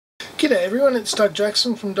G'day everyone, it's Doug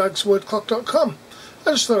Jackson from dougswordclock.com. I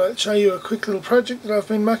just thought I'd show you a quick little project that I've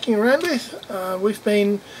been mucking around with. We've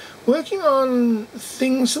been working on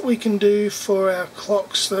things that we can do for our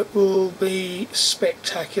clocks that will be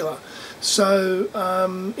spectacular. So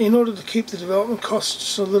in order to keep the development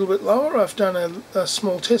costs a little bit lower, I've done a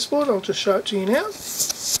small test board. I'll just show it to you now.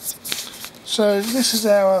 So this is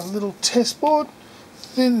our little test board.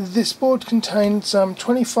 This board contains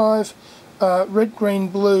 25 red, green,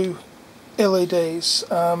 blue LEDs.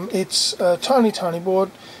 It's a tiny board.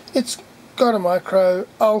 It's got a micro.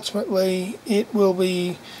 Ultimately it will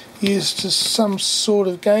be used to some sort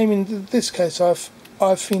of game. In this case I've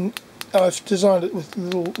designed it with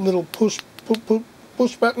little push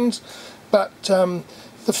buttons, but that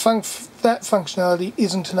functionality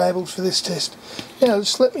isn't enabled for this test. Now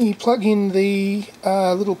just let me plug in the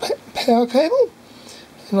little power cable,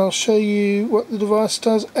 and I'll show you what the device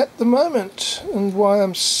does at the moment and why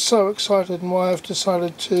I'm so excited and why I've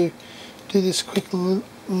decided to do this quick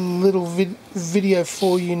little video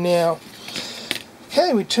for you now.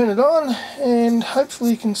 Okay, we turn it on and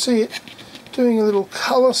hopefully you can see it doing a little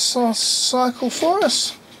colour cycle for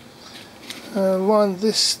us. Line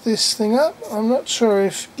this thing up. I'm not sure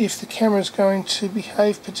if the camera is going to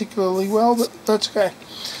behave particularly well, but that's okay.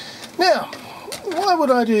 Now, why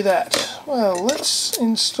would I do that? Well, let's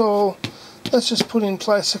just put in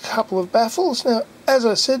place a couple of baffles. Now, as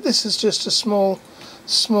I said, this is just a small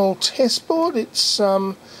test board. It's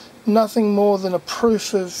nothing more than a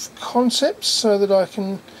proof of concept, so that I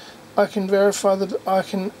can verify that I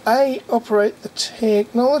can A, operate the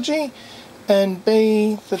technology, and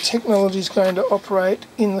B, the technology is going to operate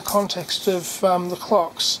in the context of the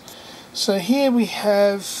clocks. So here we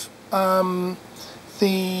have the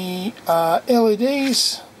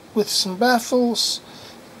LEDs with some baffles,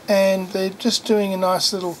 and they're just doing a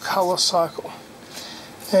nice little colour cycle.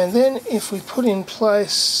 And then if we put in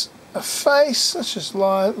place a face, let's just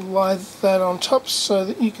lie that on top so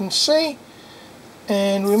that you can see,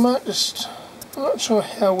 and we might just, I'm not sure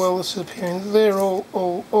how well this is appearing, they're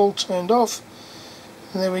all turned off.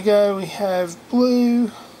 And there we go, we have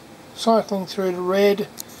blue cycling through to red,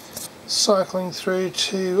 cycling through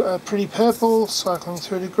to a pretty purple, cycling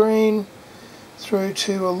through to green, through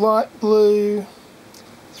to a light blue,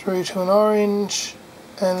 through to an orange,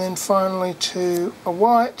 and then finally to a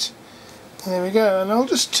white. And there we go. And I'll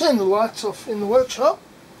just turn the lights off in the workshop.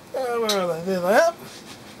 Where are they? There they are.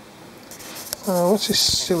 What's this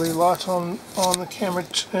silly light on the camera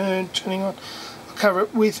turning on? I'll cover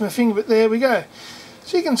it with my finger, but there we go.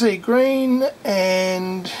 So you can see green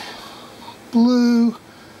and blue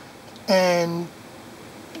and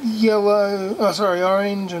yellow,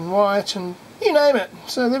 orange and white, and you name it.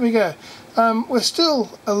 So there we go. We're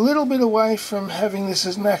still a little bit away from having this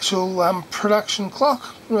as an actual production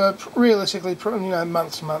clock. Realistically,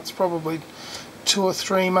 months, probably 2 or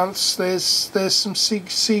 3 months. There's some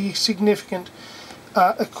significant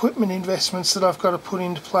equipment investments that I've got to put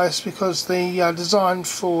into place, because the design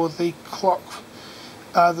for the clock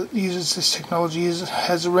that uses this technology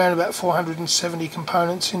has around about 470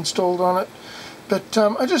 components installed on it. But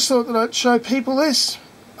I just thought that I'd show people this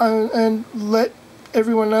and let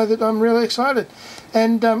everyone know that I'm really excited.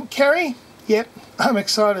 And Kerry, yep, I'm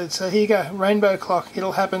excited. So here you go, rainbow clock.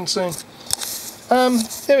 It'll happen soon.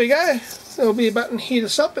 There we go. There'll be a button here to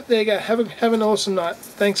stop, but there you go. Have an awesome night.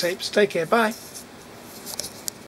 Thanks heaps. Take care. Bye.